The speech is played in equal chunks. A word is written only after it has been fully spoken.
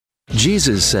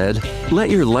Jesus said, "Let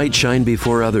your light shine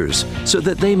before others, so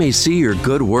that they may see your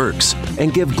good works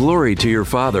and give glory to your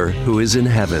Father who is in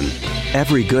heaven."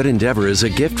 Every good endeavor is a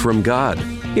gift from God.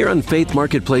 Here on Faith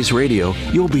Marketplace Radio,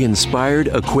 you'll be inspired,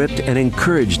 equipped, and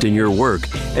encouraged in your work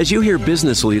as you hear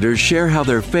business leaders share how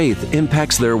their faith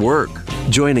impacts their work.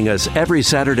 Joining us every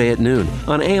Saturday at noon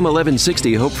on AM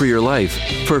 1160 Hope for Your Life.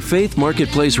 For Faith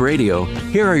Marketplace Radio,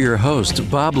 here are your hosts,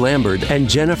 Bob Lambert and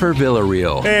Jennifer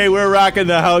Villarreal. Hey, we're rocking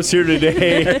the house here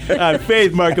today on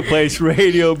Faith Marketplace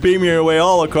Radio, beaming your way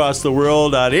all across the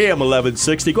world on AM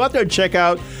 1160. Go out there and check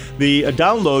out the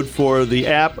download for the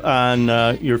app on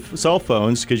your cell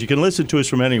phones, because you can listen to us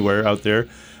from anywhere out there.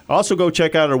 Also, go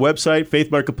check out our website,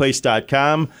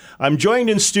 faithmarketplace.com. I'm joined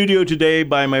in studio today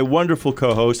by my wonderful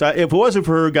co-host. If it wasn't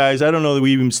for her, guys, I don't know that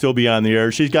we'd even still be on the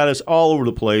air. She's got us all over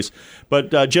the place.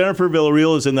 But Jennifer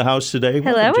Villarreal is in the house today.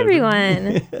 Hello,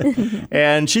 everyone.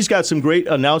 And she's got some great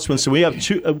announcements. So we have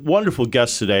two wonderful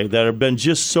guests today that have been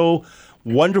just so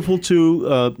wonderful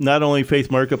to not only Faith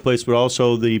Marketplace, but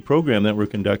also the program that we're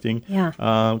conducting,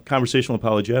 Conversational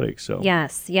Apologetics. So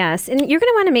Yes. And you're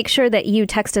going to want to make sure that you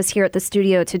text us here at the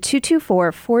studio to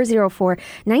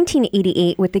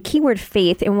 224-404-1988 with the keyword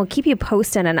faith, and we'll keep you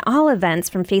posted on all events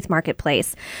from Faith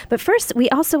Marketplace. But first, we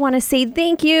also want to say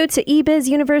thank you to eBiz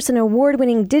Universe, an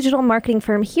award-winning digital marketing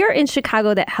firm here in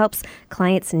Chicago that helps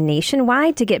clients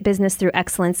nationwide to get business through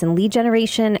excellence in lead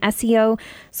generation, SEO,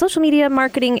 social media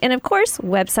marketing, and of course,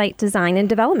 website design and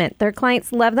development. Their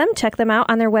clients love them. Check them out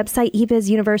on their website,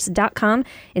 ebizuniverse.com,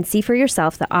 and see for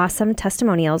yourself the awesome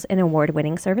testimonials and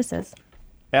award-winning services.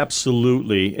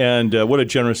 Absolutely. And what a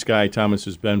generous guy Thomas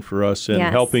has been for us in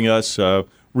helping us,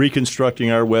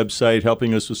 reconstructing our website,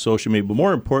 helping us with social media, but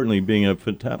more importantly, being a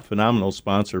phenomenal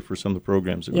sponsor for some of the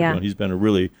programs that we're doing. He's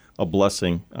been a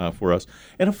blessing for us,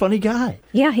 and a funny guy.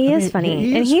 Yeah, he is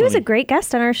funny. He was a great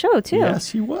guest on our show, too. Yes,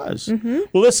 he was. Mm-hmm.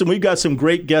 Well, listen, we've got some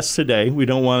great guests today. We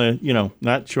don't want to,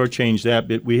 not shortchange that,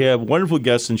 but we have wonderful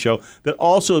guests in the show that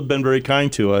also have been very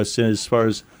kind to us as far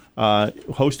as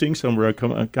hosting some of our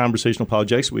conversational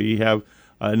apologetics. We have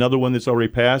another one that's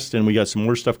already passed, and we got some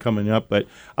more stuff coming up. But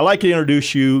I'd like to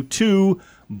introduce you to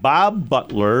Bob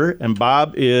Butler, and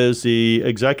Bob is the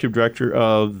executive director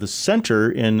of the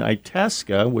center in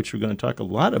Itasca, which we're going to talk a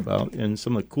lot about and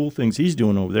some of the cool things he's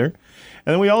doing over there.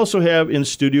 And then we also have in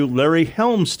studio Larry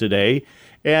Helms today.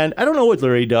 And I don't know what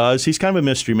Larry does. He's kind of a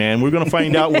mystery man. We're going to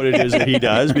find out what it is that he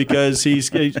does, because he's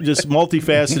just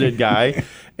multifaceted guy.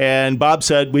 And Bob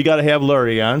said, we got to have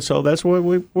Larry on, so that's what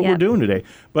we're doing today.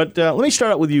 But let me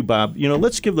start out with you, Bob.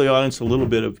 Let's give the audience a little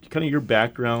bit of kind of your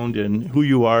background and who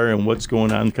you are and what's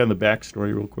going on, kind of the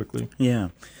backstory real quickly. Yeah.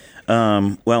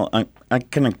 Well, I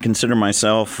kind of consider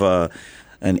myself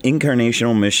an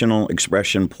incarnational missional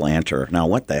expression planter. Now,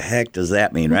 what the heck does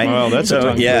that mean, right? Well, that's a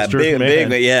tongue twister.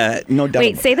 Big, no doubt.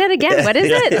 Wait, say that again. What is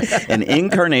it? An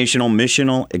incarnational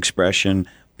missional expression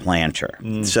planter.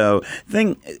 So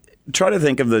try to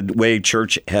think of the way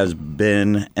church has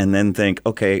been, and then think,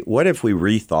 okay, what if we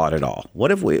rethought it all?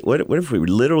 What if we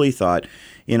literally thought,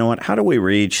 how do we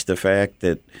reach the fact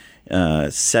that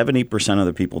 70% of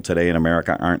the people today in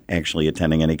America aren't actually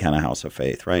attending any kind of house of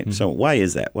faith, right? Mm-hmm. So why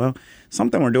is that? Well,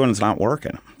 something we're doing is not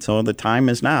working. So the time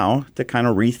is now to kind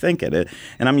of rethink it.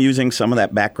 And I'm using some of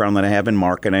that background that I have in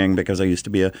marketing, because I used to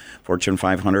be a Fortune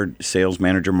 500 sales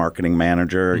manager, marketing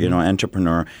manager,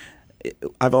 entrepreneur.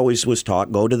 I've always was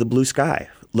taught, go to the blue sky.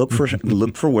 Look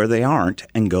for where they aren't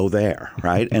and go there,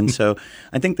 right? And so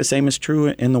I think the same is true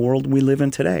in the world we live in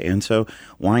today. And so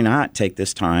why not take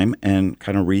this time and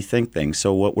kind of rethink things?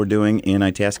 So what we're doing in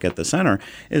Itasca at the center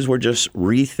is we're just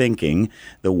rethinking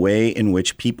the way in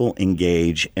which people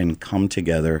engage and come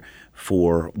together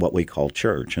for what we call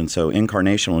church. And so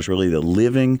incarnational is really the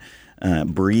living,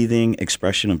 breathing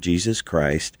expression of Jesus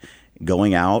Christ,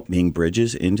 going out, being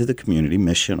bridges into the community,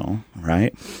 missional,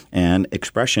 right? And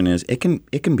expression is, it can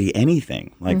be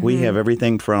anything. Like we have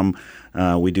everything from,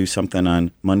 we do something on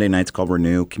Monday nights called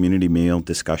Renew, community meal,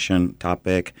 discussion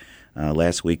topic.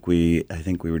 Last week,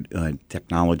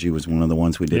 technology was one of the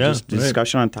ones we did,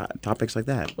 discussion on topics like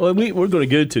that. Well, we're going to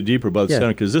get into deeper about the center,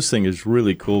 because this thing is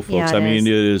really cool, folks. Yeah, it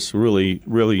is really,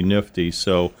 really nifty.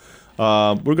 So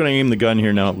we're going to aim the gun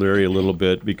here now at Larry a little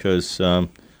bit, because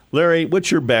Larry, what's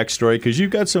your backstory? Because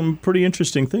you've got some pretty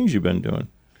interesting things you've been doing.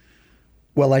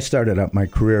 Well, I started out my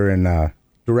career in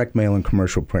direct mail and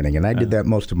commercial printing, and I did that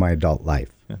most of my adult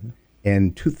life.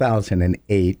 In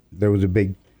 2008, there was a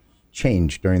big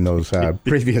change during those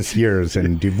previous years,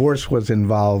 and divorce was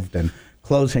involved and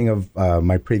closing of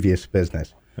my previous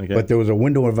business. Okay. But there was a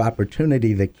window of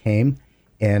opportunity that came,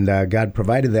 and God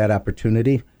provided that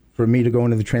opportunity for me to go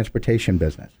into the transportation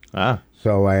business. Ah,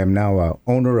 So I am now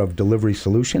owner of Delivery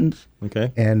Solutions,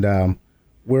 okay. and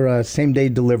we're a same-day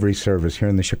delivery service here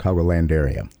in the Chicagoland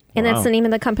area. And Wow. that's the name of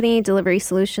the company, Delivery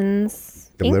Solutions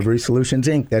Inc.? Delivery Solutions,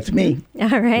 Inc. That's me.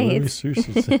 All right. Delivery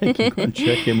Solutions. Go and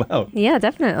check him out. Yeah,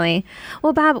 definitely.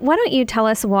 Well, Bob, why don't you tell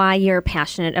us why you're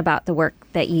passionate about the work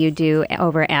that you do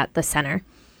over at the center?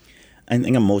 I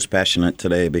think I'm most passionate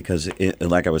today because,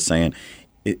 like I was saying,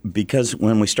 because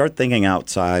when we start thinking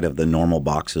outside of the normal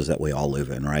boxes that we all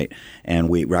live in, right, and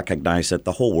we recognize that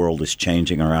the whole world is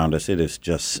changing around us, it is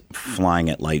just flying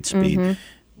at light speed.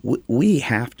 We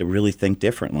have to really think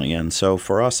differently. And so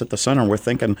for us at the center, we're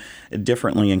thinking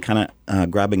differently and kind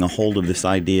of grabbing a hold of this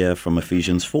idea from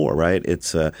Ephesians 4, right?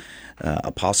 It's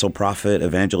apostle, prophet,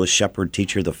 evangelist, shepherd,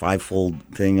 teacher, the fivefold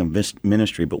thing of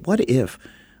ministry. But what if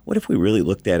we really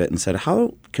looked at it and said,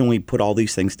 how can we put all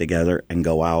these things together and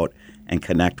go out and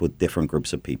connect with different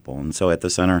groups of people? And so at the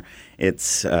center,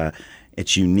 it's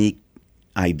unique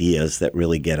ideas that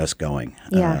really get us going.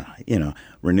 Yeah.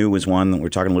 Renew is one. We're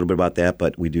talking a little bit about that,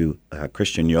 but we do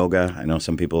Christian yoga. I know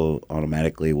some people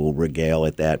automatically will regale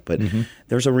at that, but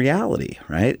there's a reality,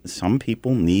 right? Some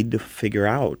people need to figure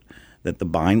out that the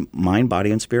mind,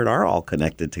 body, and spirit are all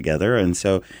connected together. And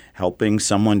so helping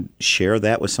someone share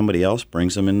that with somebody else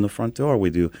brings them in the front door.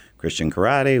 We do Christian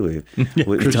karate.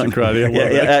 Christian karate. I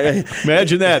love it.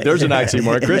 Imagine that. There's an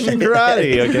oxymoron. Christian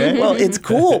karate, okay? Well, it's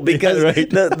cool because right.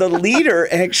 the leader,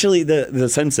 actually, the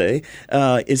sensei,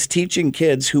 is teaching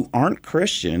kids who aren't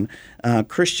Christian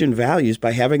values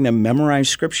by having them memorize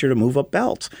scripture to move up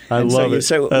belts. I love it.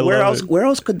 So where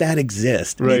else could that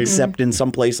exist Right. except in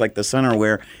some place like the center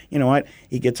where, you know what,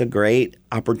 he gets a great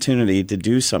opportunity to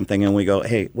do something and we go,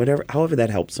 hey, however that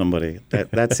helps somebody,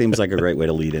 that seems like a great way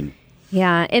to lead in.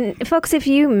 Yeah, and folks, if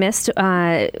you missed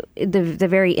the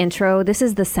very intro, this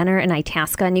is the center in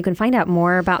Itasca, and you can find out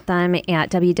more about them at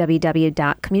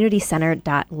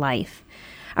www.communitycenter.life.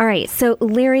 All right, so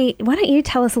Larry, why don't you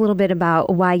tell us a little bit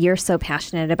about why you're so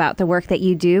passionate about the work that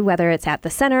you do, whether it's at the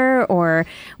center or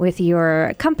with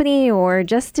your company or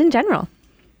just in general?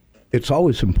 It's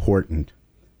always important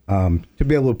to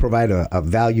be able to provide a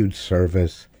valued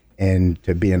service and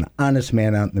to be an honest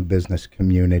man out in the business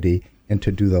community and to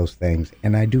do those things.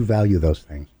 And I do value those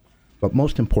things. But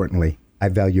most importantly, I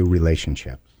value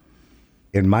relationships.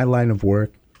 In my line of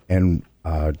work and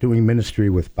doing ministry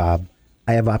with Bob,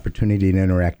 I have opportunity to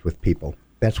interact with people.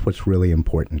 That's what's really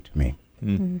important to me.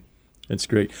 That's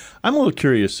great. I'm a little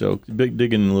curious, though,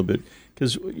 digging in a little bit,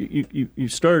 because you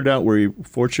started out where you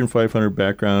Fortune 500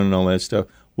 background and all that stuff.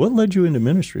 What led you into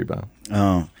ministry, Bob?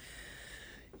 Oh,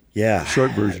 yeah.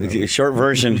 Short version. Short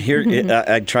version. Here,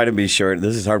 I try to be short.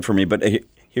 This is hard for me, but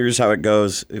here's how it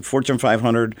goes. Fortune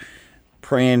 500,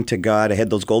 praying to God. I had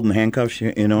those golden handcuffs.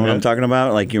 You know what I'm talking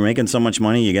about? Like, you're making so much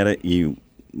money, you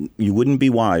wouldn't be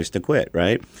wise to quit,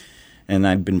 right? And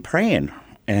I'd been praying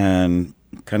and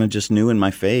kind of just new in my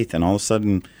faith. And all of a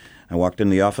sudden, I walked in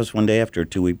the office one day after a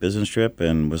 2-week business trip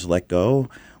and was let go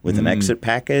with an exit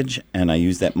package. And I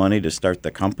used that money to start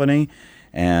the company.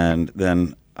 And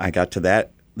then I got to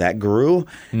that grew.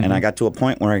 And I got to a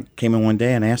point where I came in one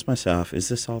day and asked myself, is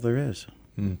this all there is?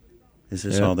 Is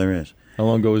this all there is? How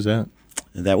long ago was that?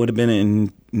 That would have been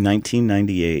in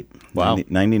 1998. Wow.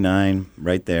 99,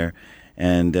 right there.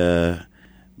 And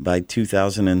by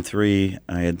 2003,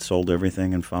 I had sold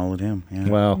everything and followed him. Yeah.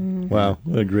 Wow. Wow.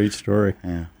 What a great story.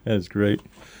 Yeah. That's great.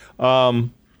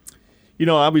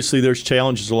 Obviously there's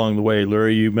challenges along the way.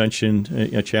 Larry, you mentioned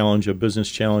a challenge, a business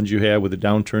challenge you had with the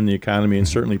downturn in the economy, and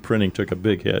certainly printing took a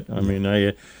big hit. I mean,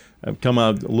 I've come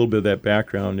out a little bit of that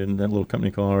background in that little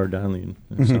company called R. Donnelly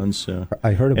and Sons.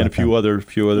 I heard about and a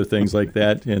few other things like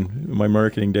that in my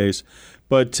marketing days.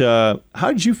 But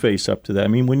how did you face up to that? I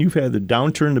mean, when you've had the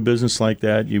downturn in the business like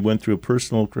that, you went through a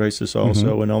personal crisis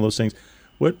also, and all those things.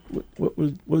 What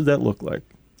did that look like?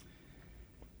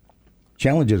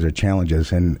 Challenges are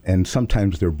challenges, and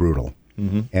sometimes they're brutal.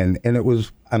 And it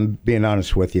was, I'm being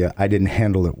honest with you, I didn't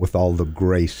handle it with all the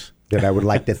grace that I would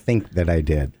like to think that I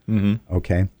did.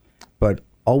 Okay? But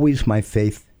always my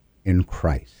faith in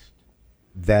Christ.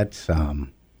 That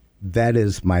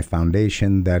is my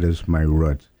foundation. That is my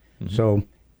roots. So,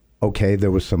 okay,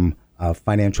 there was some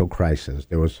financial crisis.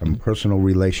 There was some personal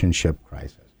relationship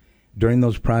crisis. During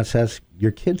those process,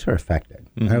 your kids are affected.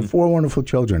 I have 4 wonderful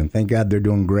children, and thank God they're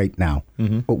doing great now.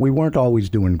 But we weren't always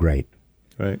doing great.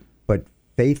 Right. But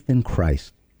faith in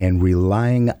Christ and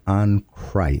relying on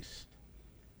Christ.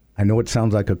 I know it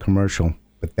sounds like a commercial,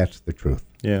 but that's the truth.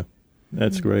 Yeah,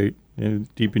 that's great.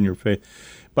 deepen your faith.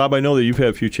 Bob, I know that you've had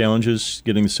a few challenges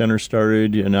getting the center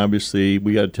started, and obviously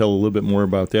we got to tell a little bit more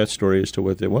about that story as to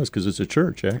what it was, because it's a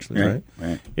church, actually, right?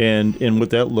 And what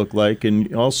that looked like,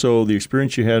 and also the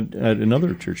experience you had at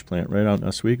another church plant right out in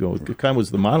Oswego. It kind of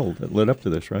was the model that led up to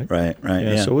this, right? Right.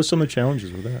 Yeah. So what's some of the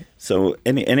challenges with that? So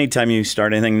anytime you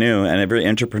start anything new, and every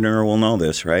entrepreneur will know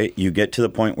this, right? You get to the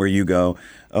point where you go,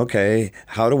 okay,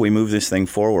 how do we move this thing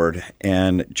forward?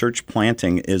 And church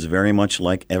planting is very much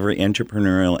like every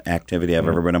entrepreneurial activity I've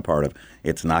ever been a part of.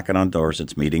 It's knocking on doors,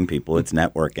 it's meeting people, it's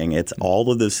networking, it's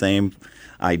all of the same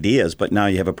ideas, but now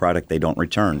you have a product they don't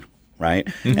return, right?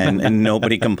 And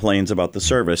nobody complains about the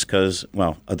service because,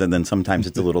 well, other than sometimes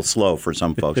it's a little slow for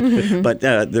some folks. But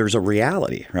there's a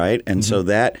reality, right? And so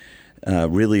that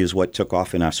really is what took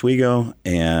off in Oswego.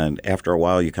 And after a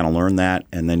while, you kind of learn that,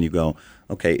 and then you go,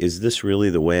 okay, is this really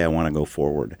the way I want to go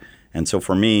forward? And so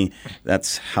for me,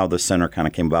 that's how the center kind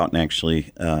of came about. And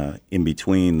actually, in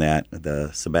between that,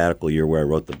 the sabbatical year where I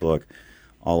wrote the book,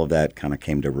 all of that kind of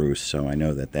came to roost. So I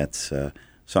know that that's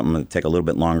something that take a little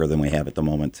bit longer than we have at the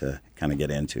moment to kind of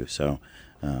get into. So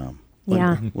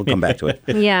we'll come back to it.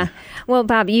 Yeah. Well,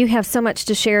 Bob, you have so much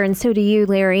to share, and so do you,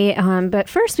 Larry. But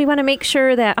first, we want to make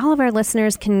sure that all of our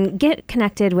listeners can get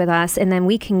connected with us, and then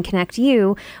we can connect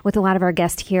you with a lot of our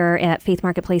guests here at Faith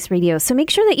Marketplace Radio. So make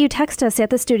sure that you text us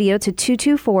at the studio to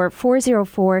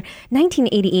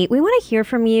 224-404-1988. We want to hear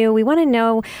from you. We want to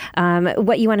know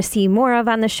what you want to see more of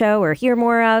on the show or hear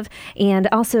more of, and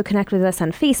also connect with us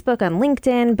on Facebook, on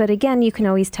LinkedIn. But again, you can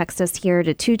always text us here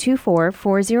to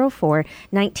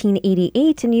 224-404-1988.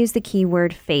 And use the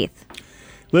keyword faith.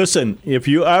 Listen, if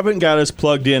you haven't got us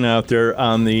plugged in out there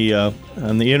on the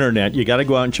internet, you got to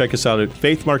go out and check us out at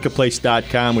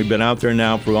faithmarketplace.com. We've been out there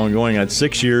now for going on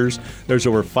 6 years. There's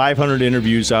over 500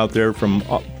 interviews out there from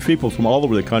people from all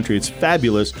over the country. It's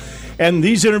fabulous. And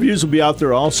these interviews will be out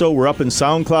there also. We're up in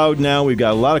SoundCloud now. We've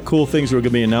got a lot of cool things we're going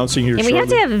to be announcing here shortly. And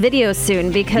we have to have videos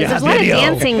soon because there's a lot of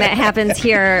dancing that happens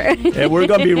here. And we're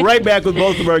going to be right back with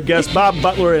both of our guests, Bob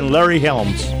Butler and Larry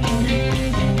Helms.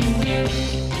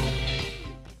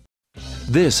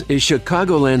 This is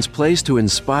Chicagoland's place to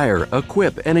inspire,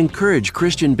 equip, and encourage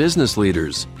Christian business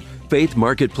leaders. Faith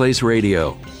Marketplace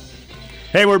Radio.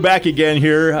 Hey, we're back again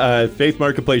here, Faith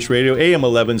Marketplace Radio, AM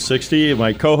 1160.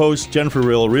 My co-host, Jennifer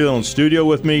Villarreal, in studio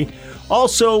with me.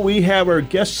 Also, we have our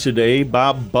guest today,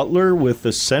 Bob Butler with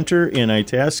the Center in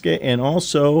Itasca, and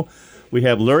also we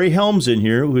have Larry Helms in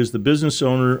here, who is the business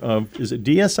owner of, is it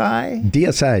DSI?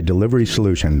 DSI, Delivery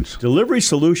Solutions. Delivery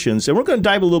Solutions. And we're going to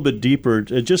dive a little bit deeper,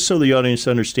 just so the audience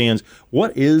understands,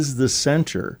 what is the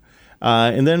Center?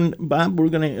 And then, Bob,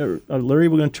 Larry,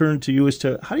 we're going to turn to you as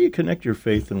to how do you connect your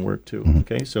faith and work too?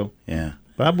 Okay, so yeah,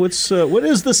 Bob, what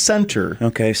is the Center?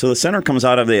 Okay, so the Center comes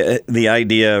out of the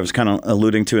idea I was kind of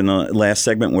alluding to in the last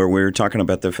segment where we were talking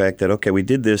about the fact that, okay, we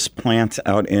did this plant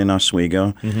out in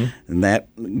Oswego, and that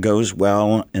goes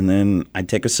well, and then I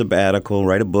take a sabbatical,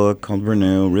 write a book called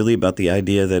Renew, really about the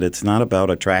idea that it's not about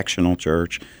attractional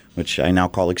church, which I now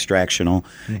call extractional.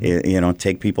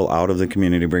 Take people out of the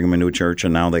community, bring them into a church,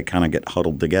 and now they kind of get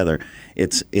huddled together.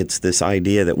 It's this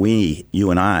idea that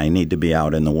you and I need to be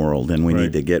out in the world, and we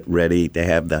need to get ready to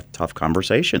have that tough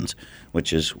conversations,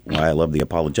 which is why I love the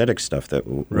apologetic stuff that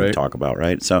we talk about,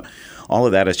 right? So all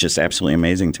of that is just absolutely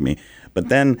amazing to me. But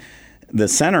then the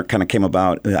Center kind of came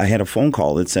about. I had a phone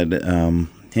call that said,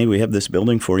 hey, we have this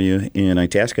building for you in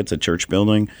Itasca. It's a church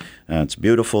building. It's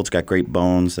beautiful. It's got great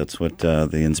bones. That's what the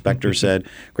inspector said.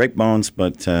 Great bones,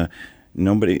 but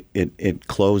it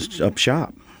closed up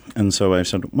shop. And so I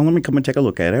said, well, let me come and take a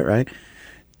look at it, right?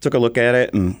 Took a look at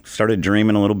it and started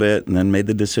dreaming a little bit and then made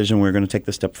the decision we were going to take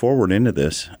the step forward into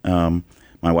this. My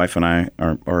wife and I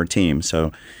are a team,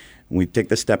 so we take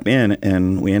the step in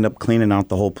and we end up cleaning out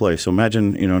the whole place. So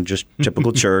imagine, just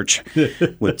typical church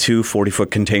with 2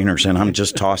 40-foot containers, and I'm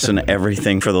just tossing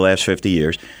everything for the last 50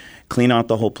 years. Clean out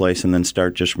the whole place and then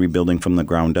start just rebuilding from the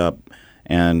ground up.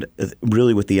 And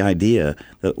really with the idea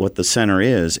that what the Center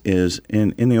is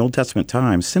in the Old Testament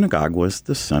times, synagogue was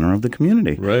the center of the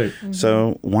community. Right. Mm-hmm.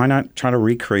 So why not try to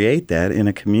recreate that in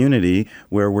a community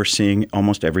where we're seeing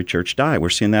almost every church die? We're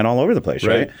seeing that all over the place,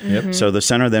 right? Yep. So the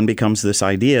Center then becomes this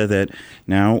idea that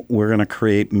now we're going to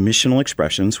create missional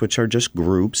expressions, which are just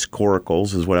groups,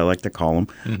 coracles is what I like to call them,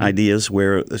 ideas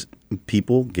where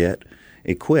people get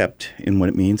equipped in what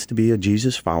it means to be a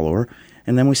Jesus follower.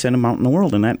 And then we send them out in the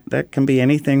world. And that can be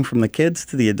anything from the kids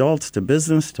to the adults to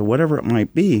business to whatever it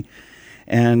might be.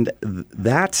 And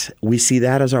we see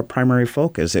that as our primary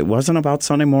focus. It wasn't about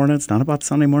Sunday morning. It's not about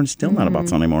Sunday morning. Still not about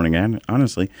Sunday morning. And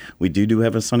honestly, we do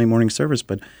have a Sunday morning service,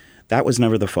 but that was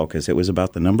never the focus. It was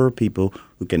about the number of people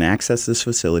who can access this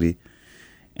facility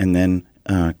and then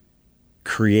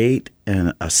create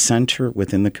a center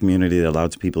within the community that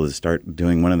allows people to start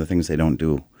doing one of the things they don't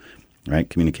do, right?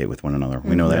 Communicate with one another.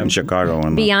 We know that in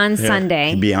Chicago. Beyond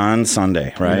Sunday. Beyond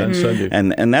Sunday, right? Beyond Sunday.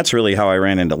 And that's really how I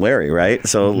ran into Larry, right?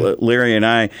 So Larry and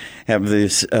I have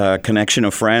this connection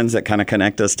of friends that kind of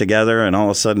connect us together, and all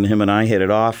of a sudden him and I hit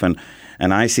it off, and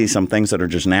I see some things that are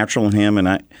just natural in him, and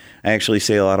I actually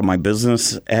see a lot of my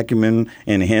business acumen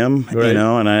in him, right. you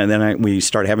know, and then we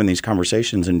start having these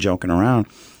conversations and joking around.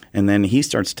 And then he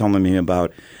starts telling me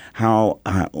about how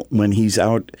when he's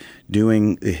out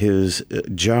doing his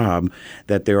job,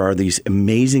 that there are these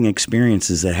amazing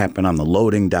experiences that happen on the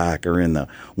loading dock or in the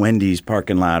Wendy's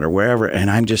parking lot or wherever. And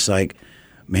I'm just like,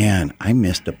 man, I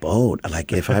missed a boat.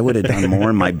 Like, if I would have done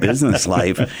more in my business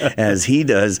life as he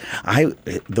does,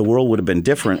 the world would have been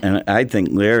different. And I think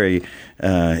Larry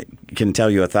can tell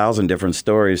you 1,000 different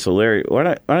stories. So, Larry,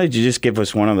 why don't you just give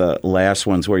us one of the last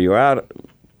ones where you're out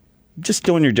just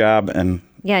doing your job? And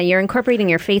Yeah, you're incorporating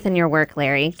your faith in your work,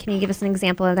 Larry. Can you give us an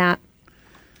example of that?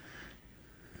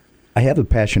 I have a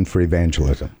passion for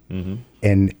evangelism,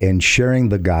 and sharing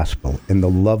the gospel and the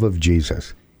love of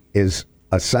Jesus is,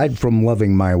 aside from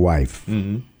loving my wife,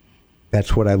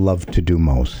 that's what I love to do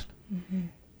most.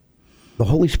 The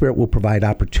Holy Spirit will provide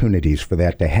opportunities for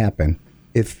that to happen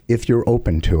if you're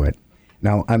open to it.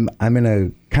 Now, I'm in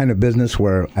a kind of business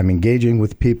where I'm engaging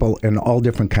with people, and all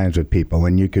different kinds of people.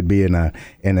 And you could be in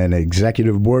an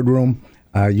executive boardroom,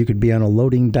 you could be on a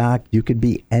loading dock, you could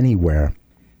be anywhere.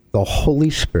 The Holy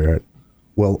Spirit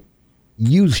will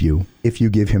use you if you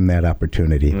give him that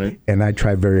opportunity. Right. And I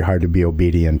try very hard to be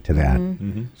obedient to that.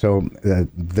 So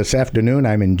this afternoon,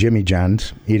 I'm in Jimmy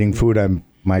John's eating food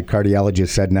my cardiologist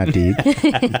said not to eat.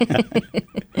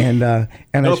 and no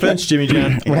offense, Jimmy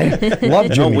John. Right?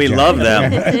 Love Jimmy we John. love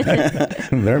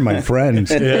them. They're my friends.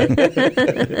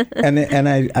 And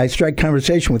I strike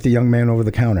conversation with the young man over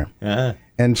the counter.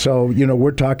 And so,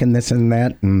 we're talking this and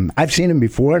that. And I've seen him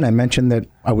before, and I mentioned that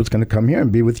I was going to come here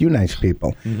and be with you nice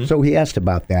people. So he asked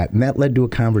about that, and that led to a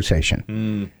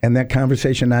conversation. And that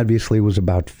conversation obviously was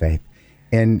about faith.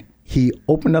 And he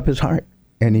opened up his heart,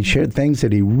 and he shared things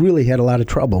that he really had a lot of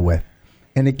trouble with.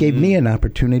 And it gave me an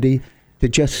opportunity to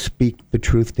just speak the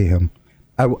truth to him.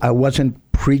 I wasn't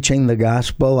preaching the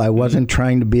gospel. I wasn't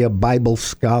trying to be a Bible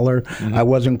scholar. I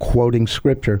wasn't quoting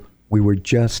scripture. We were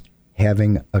just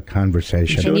having a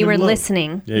conversation. And you were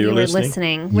listening. Yeah, you were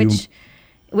listening,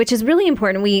 which is really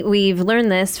important. We've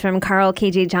learned this from Carl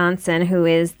K.J. Johnson, who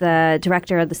is the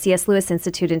director of the C.S. Lewis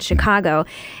Institute in Chicago.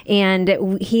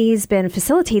 And he's been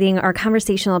facilitating our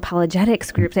conversational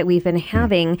apologetics group that we've been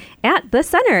having at the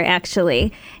center,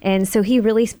 actually. And so he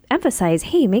really emphasized,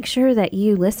 hey, make sure that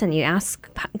you listen. You ask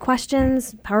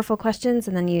questions, powerful questions,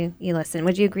 and then you listen.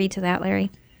 Would you agree to that,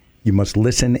 Larry? You must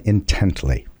listen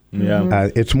intently. Yeah.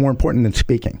 It's more important than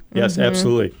speaking. Yes,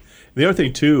 absolutely. The other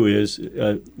thing, too, is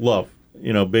love.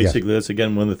 Basically, that's,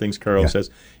 again, one of the things Carl says.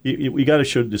 We got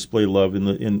to display love in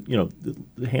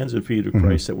the hands and feet of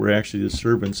Christ, that we're actually the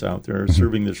servants out there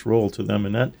serving this role to them,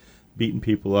 and not beating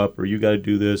people up, or you got to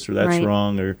do this, or that's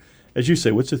wrong, or, as you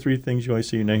say, what's the three things you always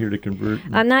say? You're not here to convert?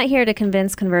 I'm not here to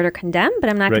convince, convert, or condemn, but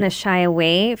I'm not going to shy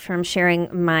away from sharing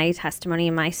my testimony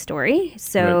and my story.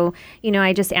 So,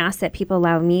 I just ask that people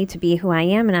allow me to be who I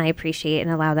am, and I appreciate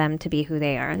and allow them to be who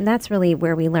they are. And that's really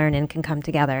where we learn and can come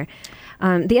together.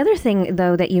 The other thing,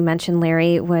 though, that you mentioned,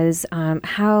 Larry, was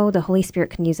how the Holy Spirit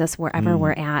can use us wherever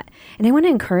we're at. And I want to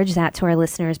encourage that to our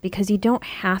listeners, because you don't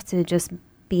have to just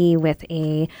be with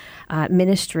a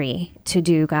ministry to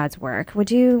do God's work.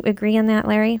 Would you agree on that,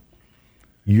 Larry?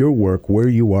 Your work, where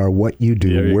you are, what you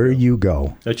do, where you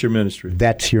go. That's your ministry.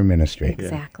 That's your ministry.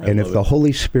 Exactly. And if the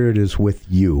Holy Spirit is with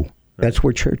you, that's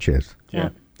where church is. Yeah.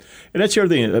 And that's the other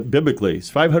thing, biblically, it's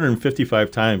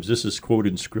 555 times this is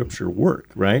quoted in Scripture, work,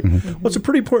 right? Well, it's a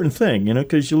pretty important thing,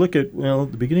 because you look at,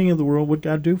 the beginning of the world, what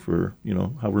God do for,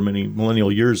 however many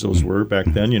millennial years those were back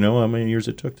then, how many years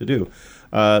it took to do.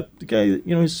 The guy,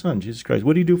 his son, Jesus Christ,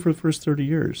 what did he do for the first 30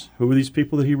 years? Who were these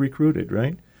people that he recruited,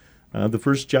 right? The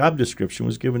first job description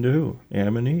was given to who?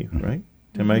 Adam and Eve, right?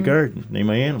 Tend my garden, name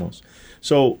my animals.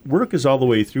 So work is all the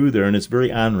way through there, and it's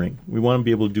very honoring. We want to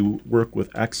be able to do work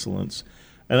with excellence.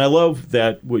 And I love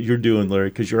that what you're doing, Larry,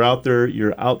 because you're out there,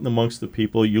 you're out and amongst the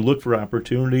people, you look for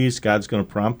opportunities, God's going to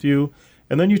prompt you,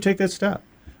 and then you take that step,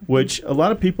 which a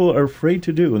lot of people are afraid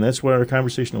to do. And that's why our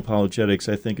conversational apologetics,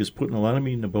 I think, is putting a lot of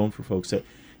meat in the bone for folks, that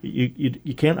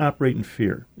you can't operate in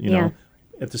fear, know.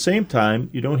 At the same time,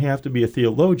 you don't have to be a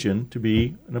theologian to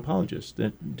be an apologist,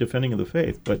 defending of the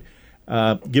faith. But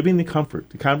giving the comfort,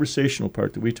 the conversational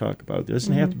part that we talk about. It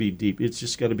doesn't have to be deep. It's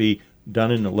just got to be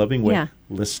done in a loving way,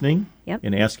 listening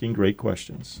and asking great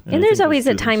questions. And there's always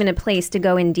a time and a place to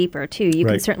go in deeper, too. You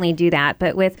can certainly do that.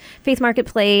 But with Faith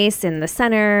Marketplace and the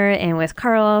Center and with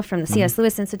Carl from the C.S.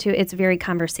 Lewis Institute, it's very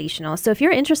conversational. So if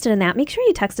you're interested in that, make sure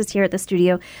you text us here at the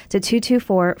studio to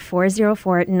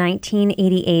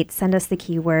 224-404-1988. Send us the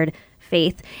keyword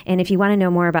faith. And if you want to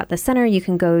know more about the center, you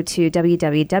can go to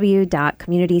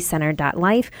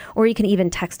www.communitycenter.life, or you can even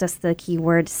text us the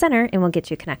keyword center and we'll get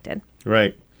you connected.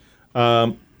 Right.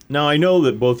 Now, I know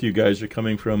that both of you guys are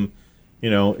coming from,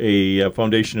 a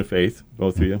foundation of faith,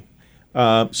 both of you.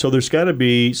 So there's got to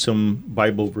be some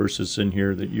Bible verses in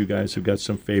here that you guys have got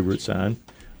some favorites on.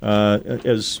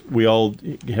 As we all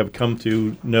have come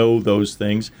to know those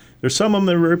things, there's some of them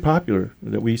that are very popular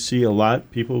that we see a lot,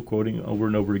 people quoting over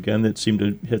and over again that seem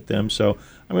to hit them. So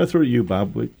I'm going to throw it to you,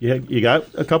 Bob. You got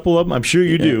a couple of them? I'm sure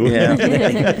you do. Yeah.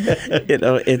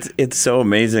 It's so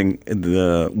amazing,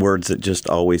 the words that just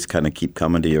always kind of keep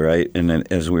coming to you, right? And then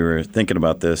as we were thinking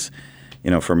about this,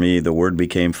 for me, the Word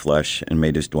became flesh and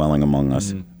made his dwelling among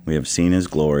us. We have seen his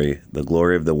glory, the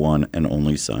glory of the one and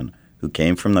only Son, who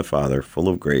came from the Father, full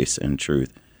of grace and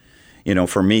truth.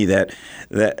 For me, that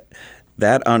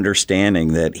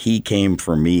understanding that he came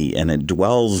for me and it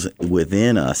dwells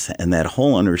within us, and that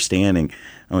whole understanding.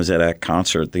 I was at a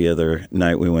concert the other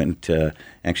night. We went to,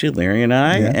 actually, Larry and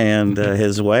I and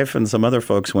his wife and some other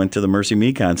folks went to the Mercy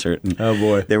Me concert. And oh,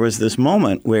 boy. There was this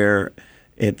moment where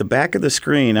at the back of the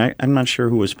screen, I'm not sure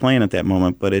who was playing at that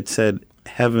moment, but it said,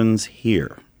 "Heaven's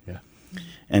here." Yeah.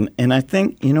 And I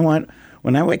think, you know what?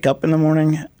 When I wake up in the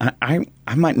morning, I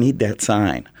might need that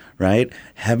sign, right?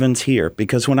 Heaven's here.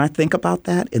 Because when I think about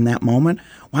that in that moment,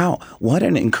 wow, what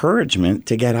an encouragement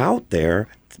to get out there,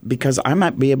 because I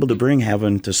might be able to bring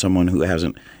heaven to someone who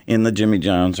hasn't, in the Jimmy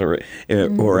John's or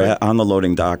on the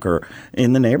loading dock or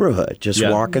in the neighborhood, just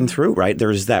walking through, right?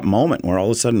 There's that moment where all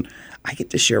of a sudden I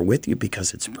get to share with you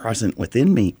because it's present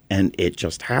within me and it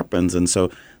just happens. And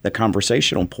so the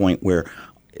conversational point where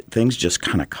things just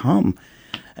kind of come.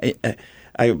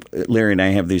 Larry and I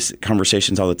have these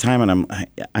conversations all the time, and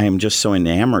I am just so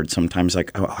enamored sometimes. Like,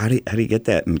 oh, how do you get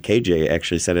that? And KJ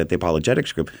actually said at the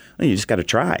apologetics group, well, you just got to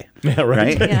try. Yeah,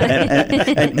 right. Yeah.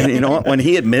 And you know what? When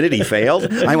he admitted he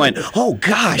failed, I went, oh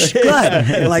gosh,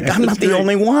 good. Like I'm not the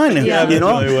only one. Yeah. You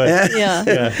know.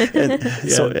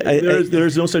 So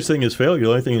there's no such thing as failure. The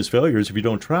only thing is failure is if you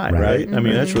don't try. Right. I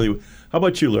mean, that's really. How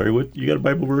about you, Larry? You got a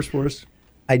Bible verse for us?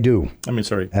 I do. I mean,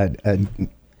 sorry.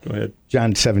 Go ahead.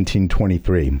 John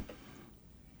 17:23.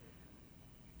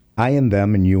 I and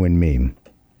them and you and me,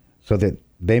 so that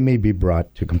they may be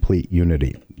brought to complete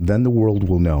unity. Then the world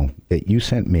will know that you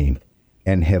sent me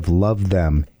and have loved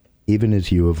them even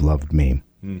as you have loved me.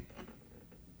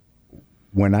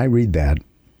 When I read that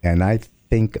and I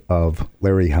think of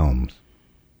Larry Helms,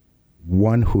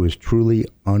 one who is truly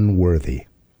unworthy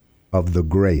of the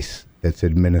grace that's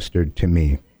administered to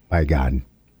me by God.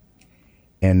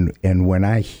 And when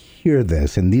I hear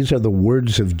this, and these are the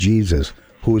words of Jesus,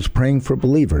 who is praying for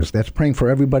believers, that's praying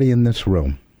for everybody in this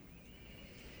room.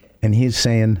 And he's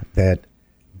saying that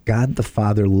God the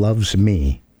Father loves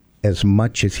me as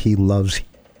much as he loves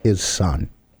his Son.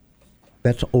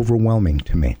 That's overwhelming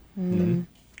to me.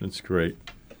 That's great.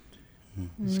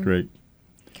 That's great.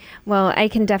 Well, I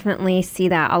can definitely see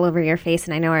that all over your face,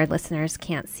 and I know our listeners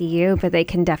can't see you, but they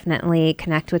can definitely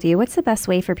connect with you. What's the best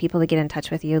way for people to get in touch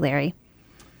with you, Larry?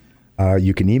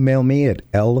 You can email me at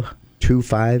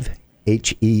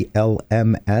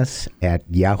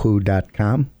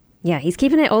l25helms@yahoo.com. Yeah, he's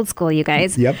keeping it old school, you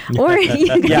guys. Yep. Or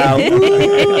you can,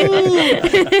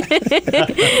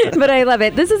 but I love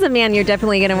it. This is a man you're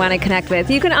definitely going to want to connect with.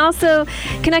 You can also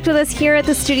connect with us here at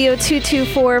the studio,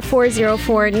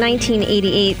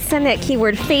 224-404-1988. Send that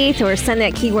keyword faith or send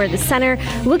that keyword the center.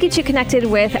 We'll get you connected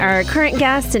with our current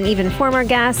guest and even former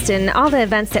guest and all the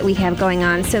events that we have going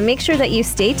on. So make sure that you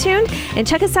stay tuned and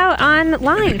check us out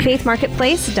online,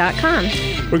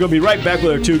 faithmarketplace.com. We're going to be right back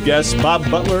with our two guests, Bob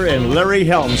Butler and Larry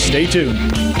Helms. Stay tuned.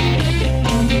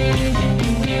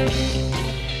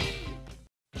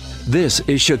 This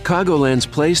is Chicagoland's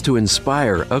place to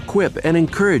inspire, equip, and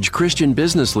encourage Christian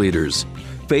business leaders.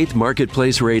 Faith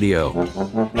Marketplace Radio.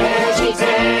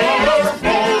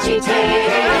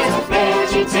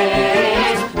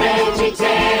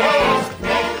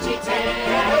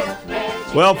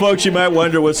 Well, folks, you might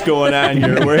wonder what's going on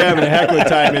here. We're having a heck of a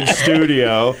time in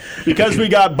studio. Because we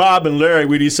got Bob and Larry,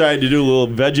 we decided to do a little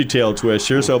VeggieTale twist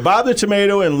here. So Bob the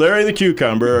Tomato and Larry the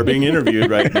Cucumber are being interviewed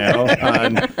right now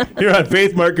here on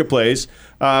Faith Marketplace.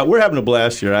 We're having a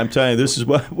blast here. I'm telling you, this is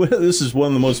one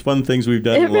of the most fun things we've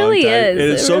done in a long really time. is. It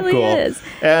is so really cool. is.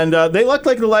 And they look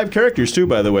like the live characters too,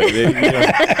 by the way.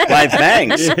 Why,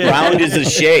 thanks. Round is a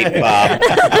shape, Bob.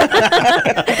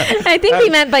 I think they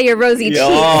meant by your rosy cheeks.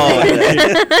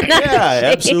 Yeah,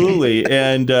 absolutely.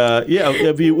 And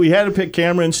if we had to pick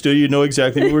camera in studio, you know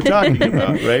exactly what we're talking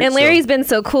about, right? And Larry's been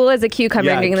so cool as a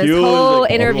cucumber during this cool whole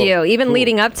as a- interview, even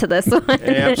leading up to this one.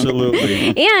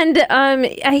 Absolutely. And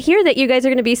I hear that you guys are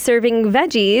going to be serving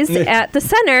veggies at the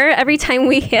center every time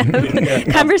we have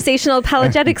conversational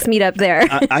apologetics meet up there.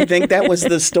 I think that was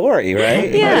the story,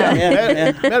 right?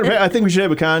 Yeah. Matter of fact, I think we should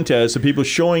have a contest of people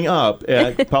showing up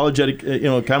at apologetic,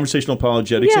 conversational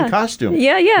apologetics in costume.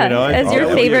 Yeah, yeah. As I your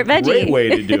think favorite that would be a veggie. Great way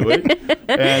to do it.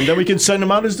 And then we can send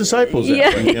them out as disciples.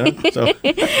 So.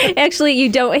 Actually, you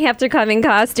don't have to come in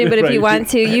costume, but if you Right. want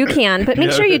to, you can. But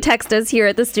make sure you text us here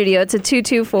at the studio to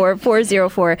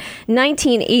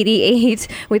 224-404-1988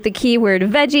 with the keyword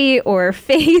veggie or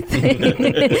faith,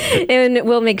 and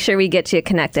we'll make sure we get you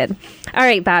connected. All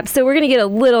right, Bob, so we're going to get a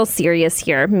little serious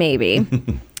here, maybe.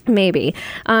 Maybe.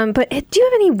 But do you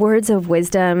have any words of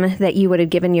wisdom that you would have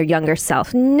given your younger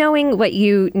self, knowing what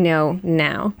you know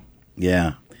now?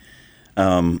 Yeah.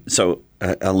 So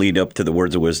I'll lead up to the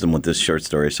words of wisdom with this short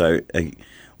story. So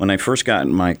when I first got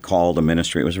my call to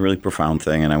ministry, it was a really profound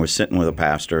thing. And I was sitting with a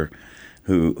pastor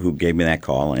who gave me that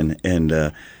call. And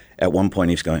at one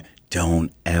point he's going,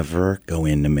 don't ever go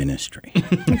into ministry.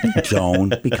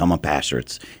 Don't become a pastor.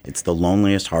 It's the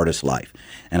loneliest, hardest life.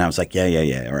 And I was like,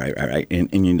 yeah. All right.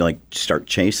 And you like start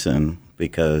chasing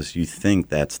because you think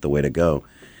that's the way to go.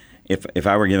 If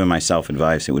I were giving myself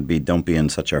advice, it would be don't be in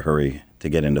such a hurry to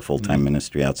get into full-time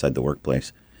ministry outside the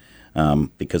workplace,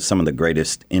 because some of the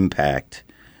greatest impact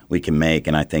we can make,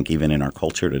 and I think even in our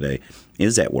culture today,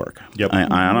 is at work. Yep. I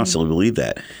honestly believe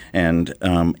that. And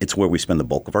it's where we spend the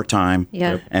bulk of our time,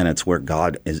 and it's where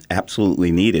God is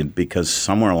absolutely needed, because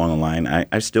somewhere along the line,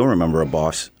 I still remember a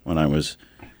boss when I was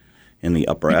in the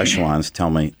upper echelons tell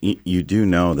me, you do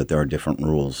know that there are different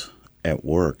rules at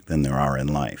work than there are in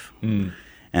life.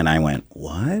 And I went,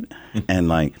 what?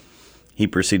 And he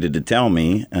proceeded to tell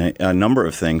me a number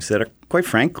of things that are, quite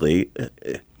frankly,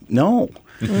 no.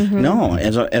 Mm-hmm. No.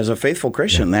 As a faithful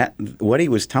Christian, that what he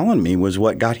was telling me was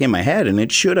what got him ahead, and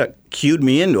it should have cued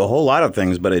me into a whole lot of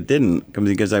things, but it didn't,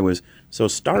 because I was so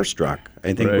starstruck.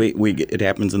 I think it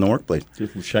happens in the workplace.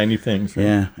 Different shiny things.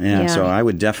 Right? Yeah. So I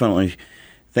would definitely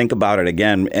think about it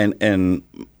again, and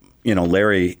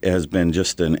Larry has been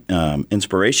just an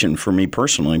inspiration for me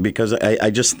personally, because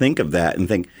I just think of that and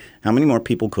think, how many more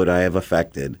people could I have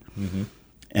affected? Mm-hmm.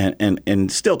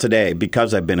 And still today,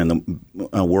 because I've been in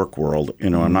the work world,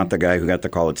 I'm not the guy who got the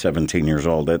call at 17 years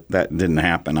old. That didn't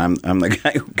happen. I'm the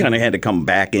guy who kind of had to come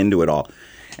back into it all.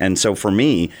 And so for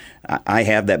me, I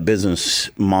have that business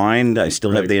mind. I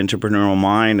still have the entrepreneurial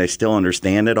mind. I still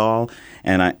understand it all.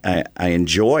 And I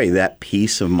enjoy that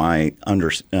piece of my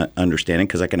understanding,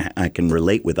 because I can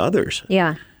relate with others.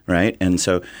 Yeah. Right? And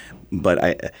so,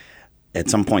 but at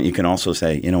some point you can also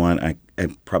say, you know what, I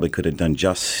probably could have done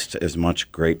just as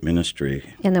much great ministry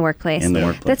in the workplace.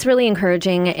 That's really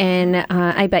encouraging. And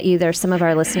I bet you there's some of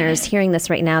our listeners hearing this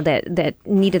right now that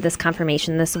needed this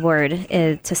confirmation, this word,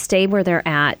 to stay where they're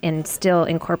at and still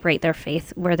incorporate their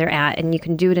faith where they're at. And you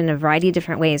can do it in a variety of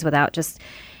different ways without just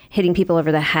hitting people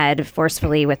over the head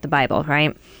forcefully with the Bible,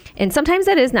 right? And sometimes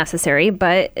that is necessary,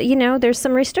 but, there's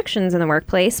some restrictions in the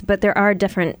workplace, but there are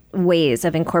different ways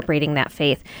of incorporating that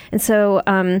faith. And so,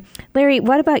 Larry,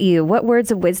 what about you? What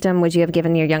words of wisdom would you have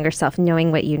given your younger self,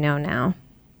 knowing what you know now?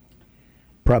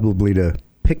 Probably to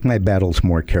pick my battles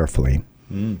more carefully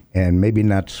and maybe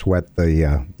not sweat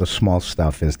the small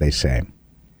stuff, as they say.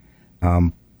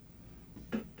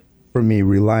 For me,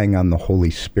 relying on the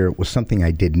Holy Spirit was something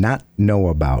I did not know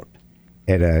about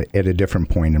at a different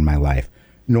point in my life,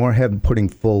 nor have putting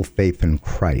full faith in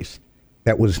Christ.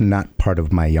 That was not part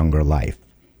of my younger life.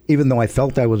 Even though I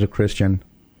felt I was a Christian,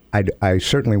 I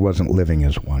certainly wasn't living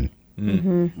as one.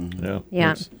 Mm-hmm. Mm-hmm.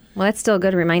 Yeah. Well, that's still a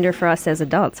good reminder for us as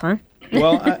adults, huh?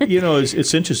 Well,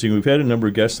 it's interesting. We've had a number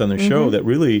of guests on the show that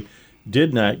really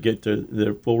did not get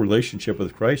their full relationship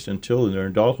with Christ until in their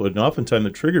adulthood. And oftentimes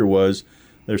the trigger was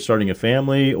they're starting a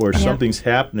family or something's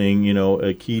happening,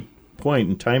 a key point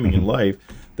in timing in life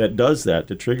that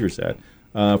triggers that.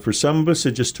 For some of us,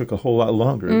 it just took a whole lot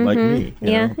longer, like me.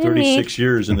 36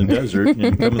 years in the desert,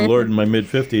 and coming to the Lord in my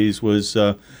mid-50s was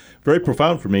very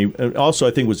profound for me. And also,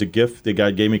 I think it was a gift that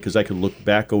God gave me, because I could look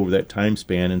back over that time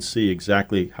span and see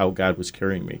exactly how God was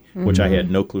carrying me, which I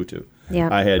had no clue to. Yeah.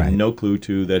 I had no clue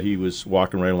to that he was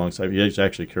walking right alongside me. He was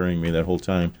actually carrying me that whole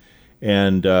time.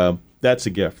 And that's a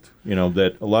gift,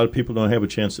 that a lot of people don't have a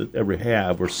chance to ever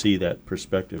have or see that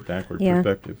perspective, backward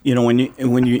perspective.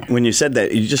 When you said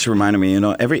that, you just reminded me.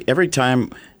 Every time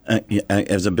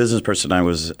as a business person, I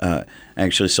was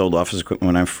actually sold office equipment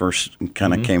when I first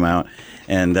kind of came out,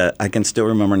 and I can still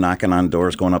remember knocking on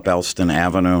doors, going up Elston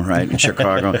Avenue, right in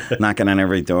Chicago, knocking on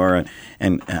every door.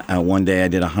 And one day I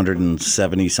did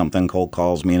 170 something cold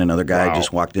calls. Me and another guy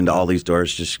just walked into all these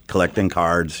doors, just collecting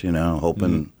cards,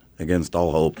 hoping against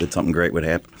all hope that something great would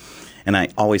happen. And I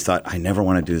always thought, I never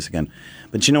want to do this again.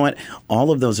 But you know what?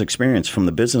 All of those experiences from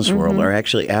the business world are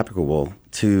actually applicable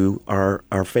to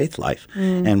our faith life.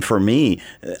 And for me,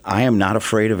 I am not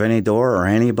afraid of any door or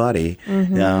anybody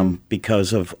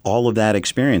because of all of that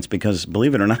experience. Because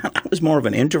believe it or not, I was more of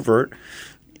an introvert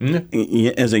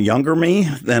as a younger me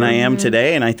than I am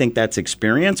today. And I think that's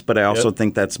experience, but I also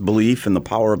think that's belief in the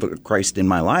power of Christ in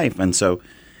my life. And so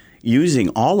using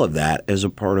all of that as a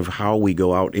part of how we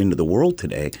go out into the world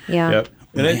today. Yep.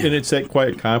 And it's that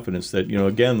quiet confidence that,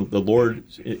 again, the Lord,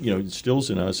 instills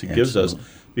in us, He gives us,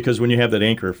 because when you have that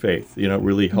anchor of faith, it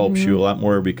really helps you a lot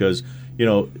more because,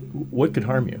 what could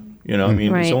harm you?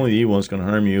 It's only the evil that's going to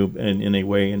harm you in a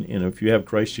way. And if you have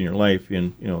Christ in your life,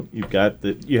 and, you have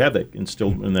that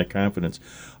instilled in that confidence.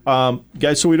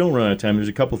 Guys, so we don't run out of time. There's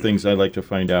a couple things I'd like to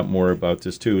find out more about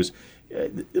this, too, is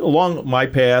along my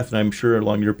path, and I'm sure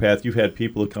along your path, you've had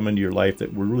people that come into your life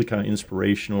that were really kind of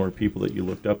inspirational or people that you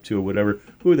looked up to or whatever.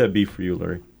 Who would that be for you,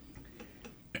 Larry?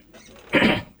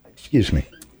 Excuse me.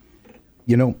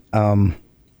 The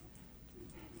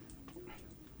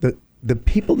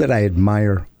people that I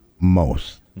admire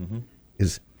most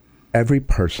is every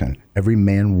person, every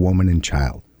man, woman, and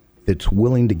child that's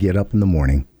willing to get up in the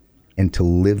morning and to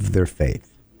live their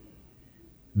faith.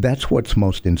 That's what's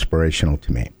most inspirational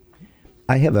to me.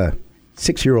 I have a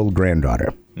 6-year-old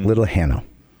granddaughter, little Hannah,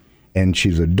 and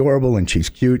she's adorable and she's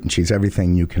cute and she's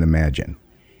everything you can imagine.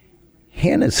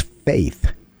 Hannah's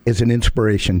faith is an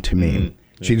inspiration to me.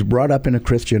 She's brought up in a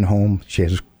Christian home. She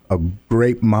has a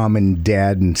great mom and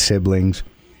dad and siblings.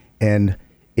 And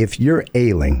if you're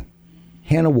ailing,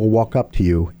 Hannah will walk up to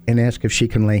you and ask if she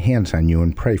can lay hands on you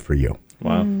and pray for you.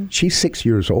 Wow. She's 6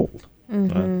 years old.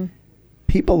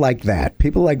 People like that,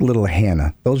 people like little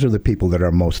Hannah, those are the people that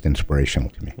are most inspirational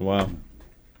to me. Wow.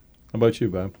 How about you,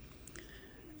 Bob?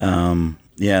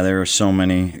 There are so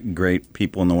many great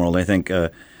people in the world. I think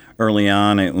early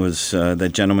on it was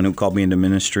that gentleman who called me into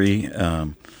ministry,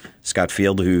 Scott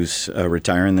Field, who's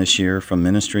retiring this year from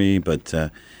ministry, but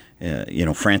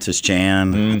Francis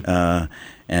Chan,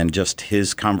 and just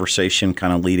his conversation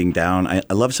kind of leading down.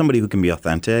 I love somebody who can be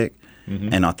authentic.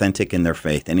 And authentic in their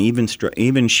faith, and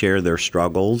even share their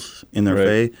struggles in their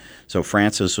faith. So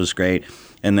Francis was great,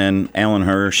 and then Alan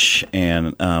Hirsch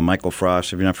and Michael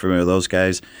Frost. If you're not familiar with those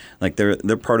guys, like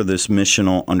they're part of this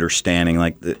missional understanding.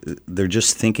 Like they're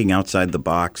just thinking outside the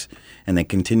box, and they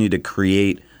continue to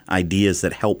create ideas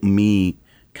that help me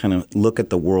kind of look at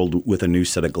the world with a new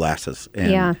set of glasses.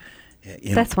 And,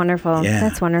 that's wonderful. Yeah.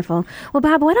 That's wonderful. Well,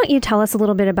 Bob, why don't you tell us a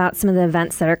little bit about some of the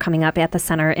events that are coming up at the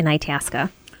center in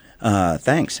Itasca?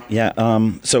 Thanks.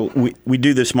 So we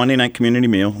do this Monday night community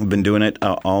meal. We've been doing it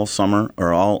all summer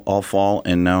or all fall,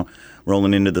 and now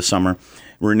rolling into the summer.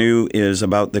 Renew is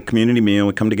about the community meal.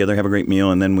 We come together, have a great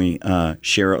meal, and then we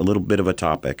share a little bit of a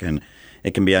topic, and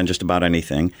it can be on just about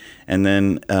anything. And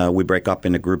then we break up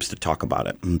into groups to talk about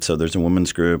it. And so there's a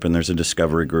women's group, and there's a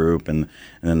discovery group, and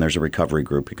then there's a recovery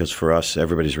group, because for us,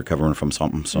 everybody's recovering from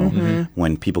something. So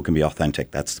when people can be authentic,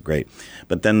 that's great.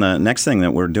 But then the next thing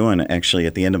that we're doing actually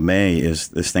at the end of May is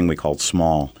this thing we call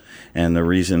Small. And the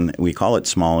reason we call it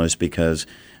Small is because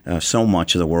so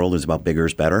much of the world is about bigger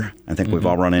is better. I think we've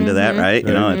all run into that, right?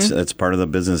 It's part of the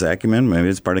business acumen. Maybe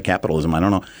it's part of capitalism. I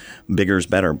don't know. Bigger is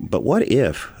better. But what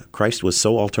if Christ was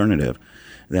so alternative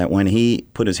that when he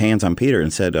put his hands on Peter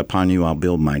and said, "Upon you I'll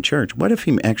build my church," what if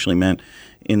he actually meant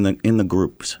in the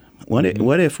groups? What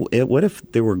if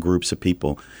there were groups of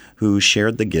people who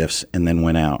shared the gifts and then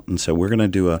went out? And so we're going to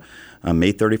do a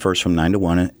May 31st from 9 to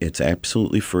 1. It's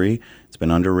absolutely free. It's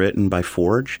been underwritten by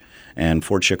Forge. And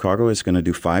Forge Chicago is going to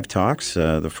do 5 talks.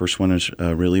 The first one is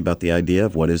really about the idea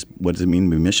of what does it mean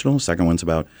to be missional. The second one's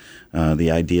about the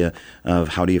idea of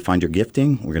how do you find your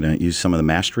gifting. We're going to use some of the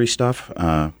mastery stuff,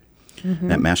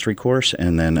 that mastery course,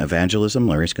 and then evangelism.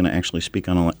 Larry's going to actually speak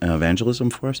on evangelism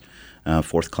for us.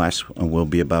 Fourth class will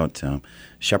be about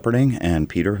shepherding, and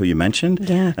Peter, who you mentioned.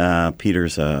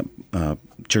 Peter's a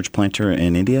church planter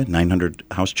in India, 900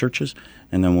 house churches,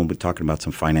 And then we'll be talking about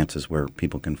some finances where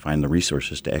people can find the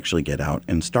resources to actually get out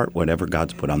and start whatever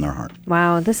God's put on their heart.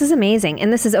 Wow, this is amazing.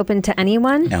 And this is open to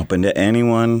anyone? Open to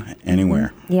anyone,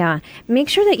 anywhere. Yeah. Make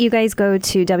sure that you guys go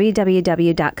to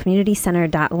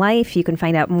www.communitycenter.life. You can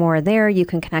find out more there. You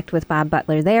can connect with Bob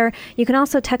Butler there. You can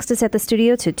also text us at the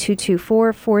studio to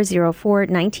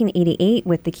 224-404-1988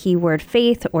 with the keyword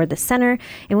faith or the center,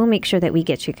 and we'll make sure that we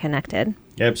get you connected.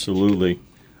 Absolutely.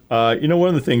 One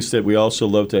of the things that we also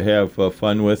love to have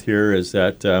fun with here is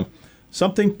that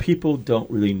something people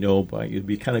don't really know about you. It'd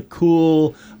be kind of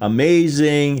cool,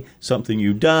 amazing, something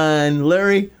you've done.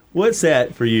 Larry, what's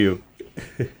that for you?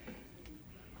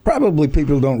 Probably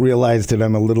people don't realize that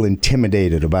I'm a little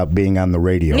intimidated about being on the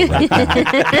radio right now.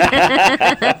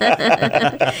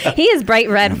 He is bright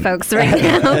red, folks, right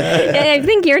now. I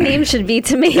think your name should be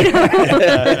Tomato.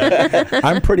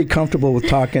 I'm pretty comfortable with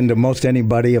talking to most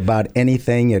anybody about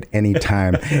anything at any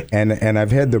time. And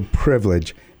I've had the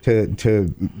privilege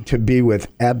to be with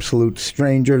absolute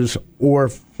strangers or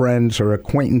friends or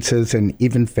acquaintances and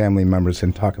even family members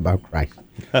and talk about Christ.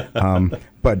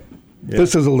 But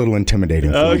this is a little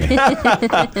intimidating for me.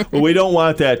 Well, we don't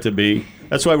want that to be.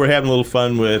 That's why we're having a little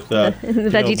fun with the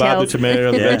Veggie Bob the Tales.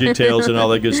 Tomato, the Veggie Tales, and all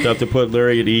that good stuff to put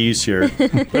Larry at ease here.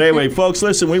 But anyway, folks,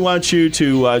 listen, we want you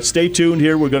to stay tuned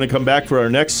here. We're going to come back for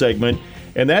our next segment,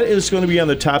 and that is going to be on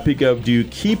the topic of, do you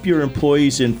keep your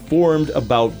employees informed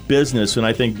about business? And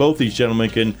I think both these gentlemen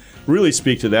can really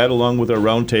speak to that, along with our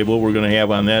roundtable we're going to have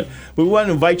on that. But we want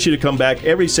to invite you to come back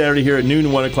every Saturday here at noon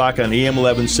and 1 o'clock on AM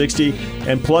 1160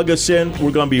 and plug us in.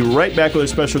 We're going to be right back with our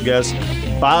special guests,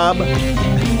 Bob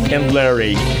and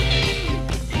Larry.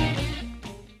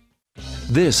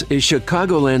 This is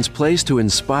Chicagoland's place to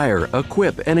inspire,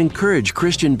 equip, and encourage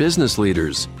Christian business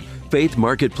leaders. Faith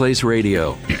Marketplace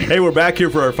Radio. Hey, we're back here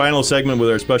for our final segment with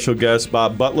our special guests,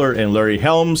 Bob Butler and Larry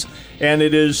Helms. And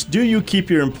it is, do you keep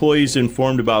your employees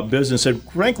informed about business? And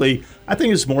frankly, I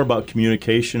think it's more about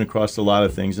communication across a lot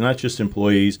of things, and not just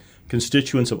employees,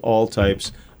 constituents of all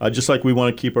types. Just like we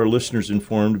want to keep our listeners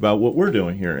informed about what we're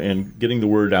doing here and getting the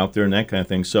word out there and that kind of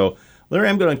thing. So, Larry,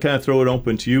 I'm going to kind of throw it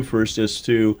open to you first as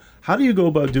to how do you go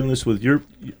about doing this with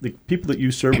the people that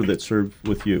you serve or that serve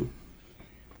with you?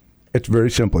 It's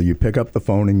very simple. You pick up the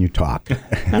phone and you talk.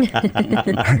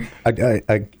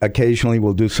 I occasionally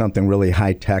we'll do something really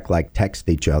high tech, like text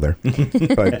each other. But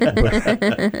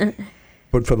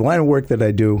for the line of work that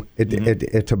I do,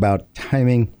 it's about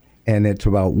timing, and it's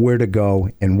about where to go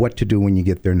and what to do when you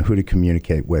get there and who to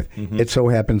communicate with. It so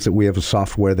happens that we have a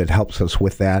software that helps us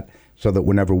with that, so that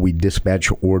whenever we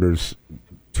dispatch orders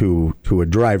to a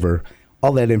driver,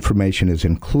 all that information is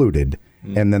included,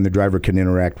 and then the driver can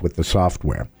interact with the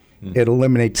software. It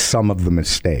eliminates some of the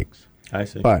mistakes. I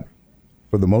see. But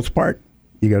for the most part,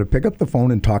 you got to pick up the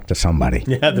phone and talk to somebody.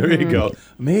 Yeah, there you go.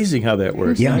 Amazing how that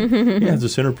works. Yeah. Yeah, it's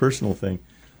this interpersonal thing.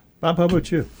 Bob, how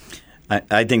about you?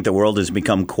 I think the world has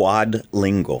become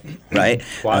quadlingual, right?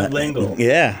 Quadlingual.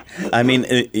 Yeah. I mean,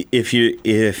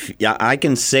 if I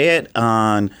can say it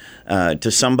on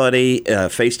to somebody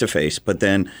face to face, but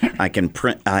then I can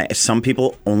print. Some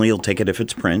people only will take it if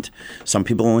it's print. Some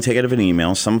people only take it if an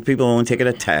email. Some people only take it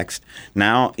a text.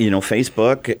 Now,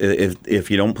 Facebook, if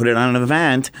you don't put it on an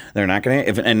event, they're not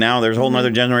going to. And now there's a whole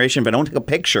other generation. If I don't take a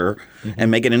picture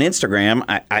and make it an Instagram,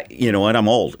 you know what? I'm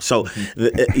old. So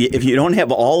if you don't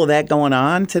have all of that going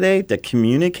on today to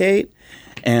communicate,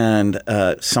 and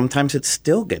sometimes it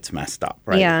still gets messed up,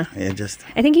 right? Yeah.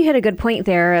 I think you had a good point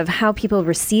there of how people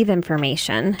receive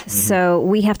information. So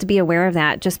we have to be aware of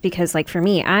that, just because, like, for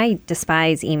me, I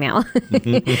despise email.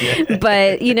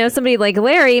 But, somebody like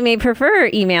Larry may prefer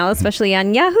email, especially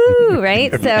on Yahoo,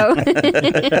 right? So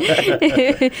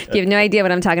if you have no idea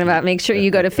what I'm talking about, make sure you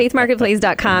go to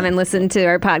faithmarketplace.com and listen to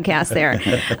our podcast there.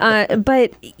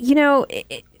 But,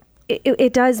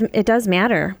 It does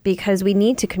matter, because we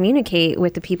need to communicate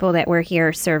with the people that we're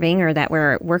here serving or that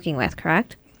we're working with,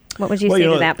 correct? What would you say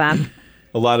to that, Bob?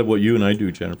 A lot of what you and I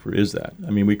do, Jennifer, is that.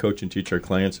 I mean, we coach and teach our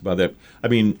clients about that. I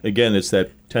mean, again, it's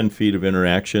that 10 feet of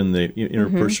interaction, the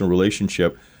interpersonal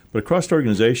relationship. But across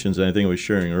organizations, and I think I was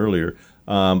sharing earlier,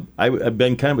 I've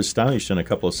been kind of astonished on a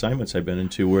couple of assignments I've been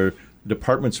into where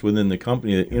departments within the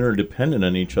company that are interdependent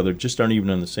on each other just aren't even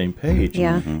on the same page.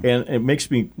 Yeah. And it makes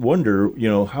me wonder,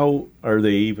 how are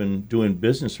they even doing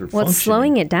business or functioning? Well, it's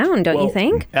slowing it down, don't you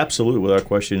think? Absolutely, without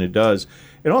question it does.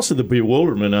 And also the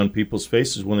bewilderment on people's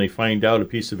faces when they find out a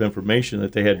piece of information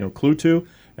that they had no clue to,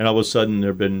 and all of a sudden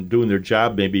they've been doing their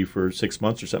job maybe for 6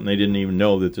 months or something. They didn't even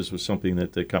know that this was something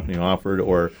that the company offered,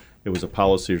 or it was a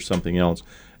policy or something else.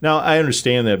 Now, I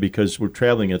understand that because we're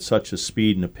traveling at such a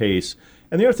speed and a pace.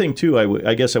 And the other thing too,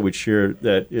 I guess I would share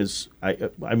that is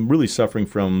I'm really suffering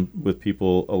from with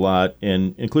people a lot,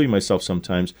 and including myself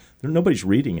sometimes. Nobody's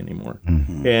reading anymore,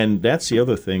 and that's the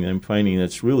other thing I'm finding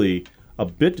that's really a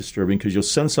bit disturbing, because you'll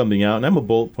send something out, and I'm a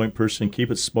bullet point person,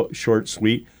 keep it short,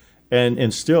 sweet,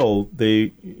 and still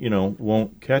they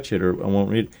won't catch it or won't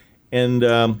read it. And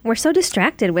we're so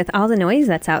distracted with all the noise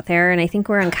that's out there, and I think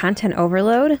we're on content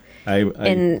overload.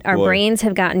 And our brains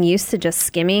have gotten used to just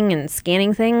skimming and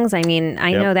scanning things. I mean,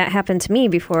 I know that happened to me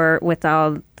before with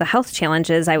all the health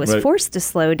challenges. I was forced to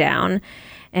slow down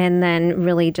and then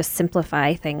really just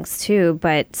simplify things too,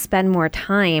 but spend more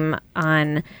time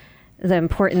on the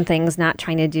important things, not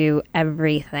trying to do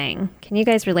everything. Can you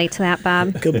guys relate to that,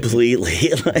 Bob?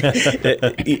 Completely.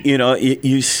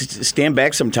 You stand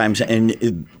back sometimes,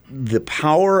 and the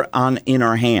power in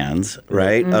our hands,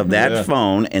 right, of that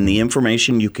phone and the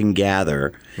information you can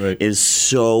gather is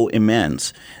so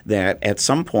immense that at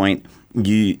some point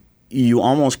you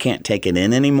almost can't take it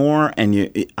in anymore.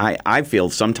 And I feel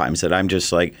sometimes that I'm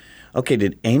just like, okay,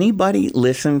 did anybody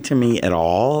listen to me at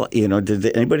all? Did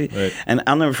anybody? Right. And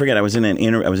I'll never forget. I was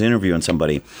I was interviewing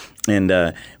somebody, and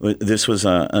this was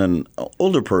an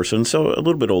older person, so a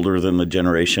little bit older than the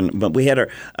generation. But we had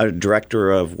a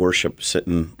director of worship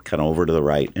sitting kind of over to the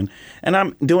right, and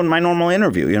I'm doing my normal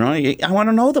interview. I want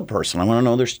to know the person. I want to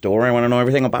know their story. I want to know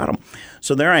everything about them.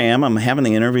 So there I am. I'm having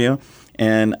the interview,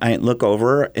 and I look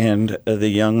over, and the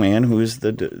young man who is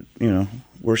the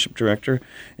worship director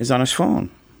is on his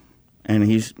phone. And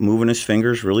he's moving his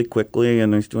fingers really quickly,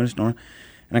 and he's doing his normal.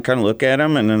 And I kind of look at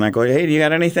him, and then I go, "Hey, do you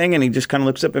got anything?" And he just kind of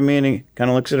looks up at me, and he kind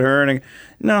of looks at her, and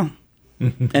no.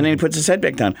 And then he puts his head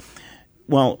back down.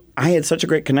 Well, I had such a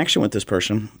great connection with this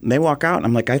person. They walk out, and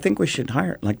I'm like, "I think we should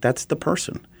hire. Like, that's the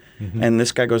person." And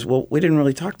this guy goes, "Well, we didn't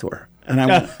really talk to her." And I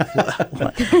went,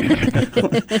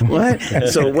 what?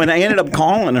 So when I ended up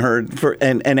calling her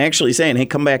and actually saying, "Hey,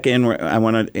 come back in. We're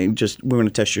going to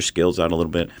test your skills out a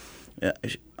little bit."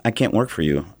 I can't work for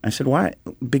you. I said, why?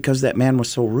 Because that man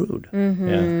was so rude.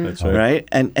 Yeah, that's right. Right?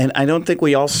 And I don't think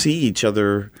we all see each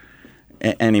other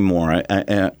anymore.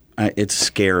 It's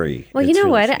scary. Well, you know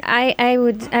what? I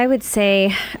would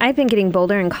say I've been getting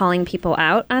bolder and calling people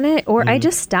out on it, or I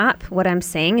just stop what I'm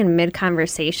saying in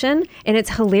mid-conversation, and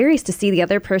it's hilarious to see the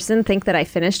other person think that I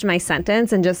finished my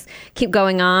sentence and just keep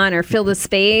going on or fill the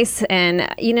space. And,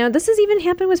 this has even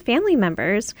happened with family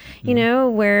members,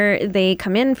 where they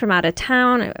come in from out of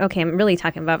town. Okay, I'm really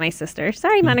talking about my sister.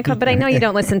 Sorry, Monica, but I know you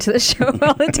don't listen to the show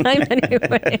all the time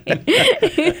anyway.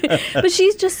 But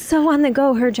she's just so on the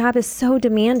go. Her job is so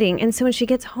demanding. And so when she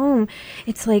gets home,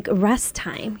 it's like rest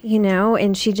time,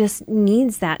 and she just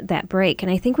needs that break.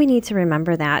 And I think we need to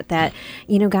remember that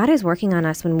God is working on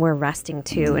us when we're resting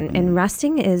too. And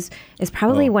resting is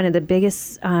probably one of the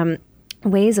biggest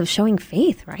ways of showing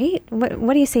faith, right?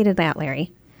 What do you say to that,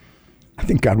 Larry? I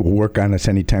think God will work on us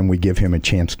anytime we give him a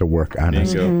chance to work on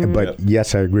us. But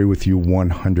yes, I agree with you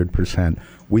 100%.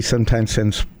 We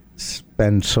sometimes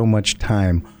spend so much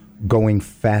time going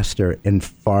faster and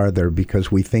farther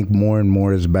because we think more and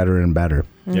more is better and better.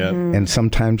 And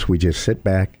sometimes we just sit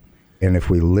back, and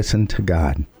if we listen to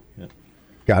God,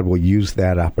 God will use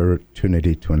that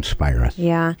opportunity to inspire us.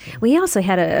 Yeah. We also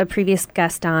had a previous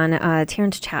guest on,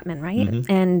 Terrence Chapman, right?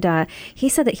 And he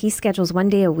said that he schedules one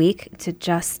day a week to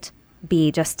just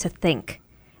to think.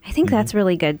 I think that's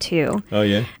really good too. Oh,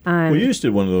 yeah. Well, you just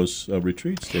did one of those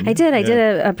retreats, didn't you? I did. I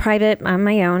did a private, on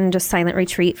my own, just silent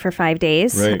retreat for 5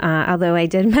 days. Right. Although I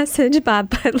did message Bob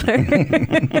Butler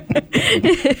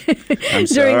I'm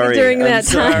sorry. during that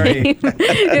time.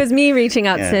 It was me reaching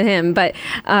out to him. But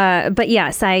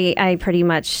yes, I pretty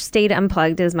much stayed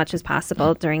unplugged as much as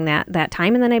possible during that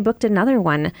time. And then I booked another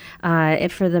one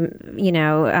for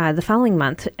the following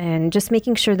month. And just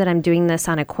making sure that I'm doing this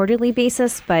on a quarterly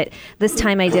basis. But this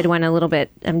time I did one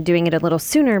I'm doing it a little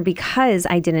sooner because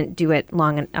I didn't do it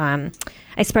long.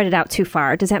 I spread it out too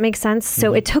far. Does that make sense?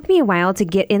 So it took me a while to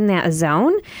get in that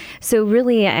zone. So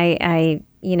really I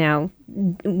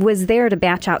was there to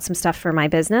batch out some stuff for my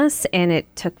business, and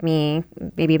it took me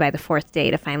maybe by the 4th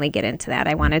day to finally get into that.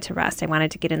 I wanted to rest. I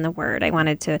wanted to get in the Word. I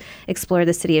wanted to explore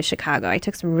the city of Chicago. I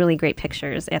took some really great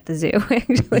pictures at the zoo,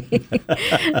 actually.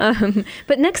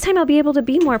 But next time I'll be able to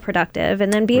be more productive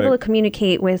and then be able to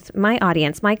communicate with my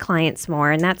audience, my clients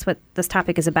more, and that's what this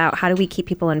topic is about. How do we keep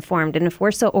people informed? And if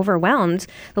we're so overwhelmed,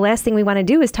 the last thing we want to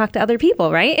do is talk to other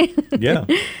people, right? Yeah.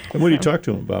 And what do you talk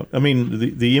to them about? I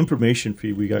mean, the information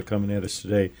feed we got coming at us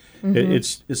today,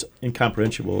 it's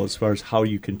incomprehensible as far as how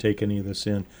you can take any of this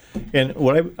in. And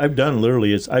what I've done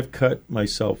literally is I've cut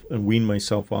myself and weaned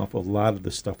myself off a lot of the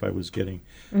stuff I was getting.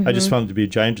 I just found it to be a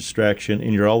giant distraction,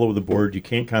 and you're all over the board. You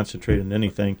can't concentrate on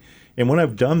anything. And when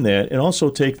I've done that, and also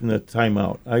taking the time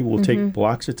out, I will take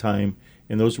blocks of time,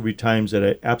 and those will be times that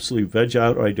I absolutely veg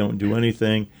out or I don't do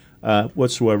anything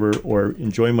whatsoever, or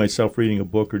enjoy myself reading a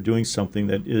book or doing something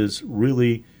that is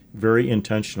really very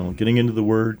intentional. Getting into the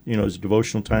Word, is a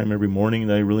devotional time every morning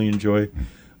that I really enjoy.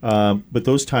 But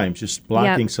those times, just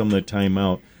blocking some of the time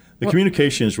out. The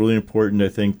communication is really important, I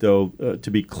think, though, to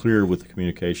be clear with the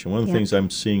communication. One of the things I'm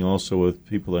seeing also with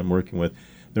people that I'm working with,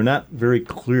 they're not very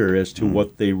clear as to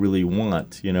what they really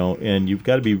want, and you've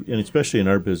got to be, and especially in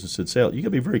our business in sales, you got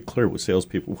to be very clear with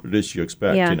salespeople what it is you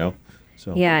expect,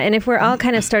 So. Yeah, and if we're all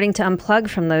kind of starting to unplug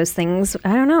from those things,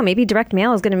 I don't know, maybe direct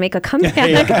mail is going to make a comeback.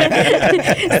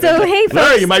 So, hey, folks.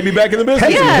 Larry, you might be back in the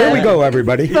business. Here we go,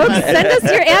 everybody. Folks, send us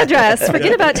your address.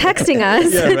 Forget about texting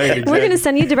us. Yeah, right, exactly. We're going to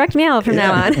send you direct mail from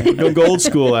now on. Go old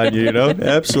school on you,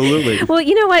 Absolutely. Well,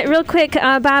 you know what? Real quick,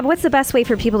 Bob, what's the best way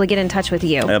for people to get in touch with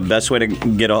you? The best way to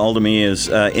get a hold of me is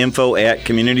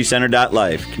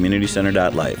info@communitycenter.life.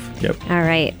 Communitycenter.life. Yep. All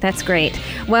right. That's great.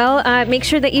 Well, make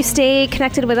sure that you stay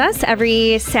connected with us every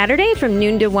Saturday from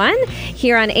noon to 1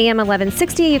 here on AM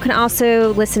 1160. You can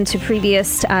also listen to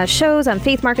previous shows on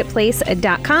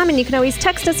faithmarketplace.com, and you can always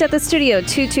text us at the studio,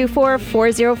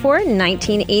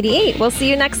 224-404-1988. We'll see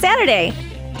you next Saturday.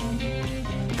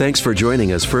 Thanks for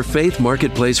joining us for Faith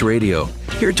Marketplace Radio,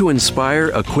 here to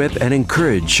inspire, equip, and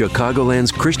encourage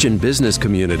Chicagoland's Christian business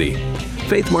community.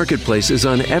 Faith Marketplace is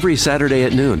on every Saturday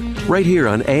at noon, right here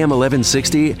on AM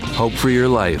 1160, Hope for Your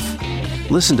Life.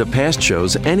 Listen to past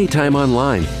shows anytime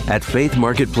online at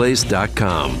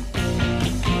faithmarketplace.com.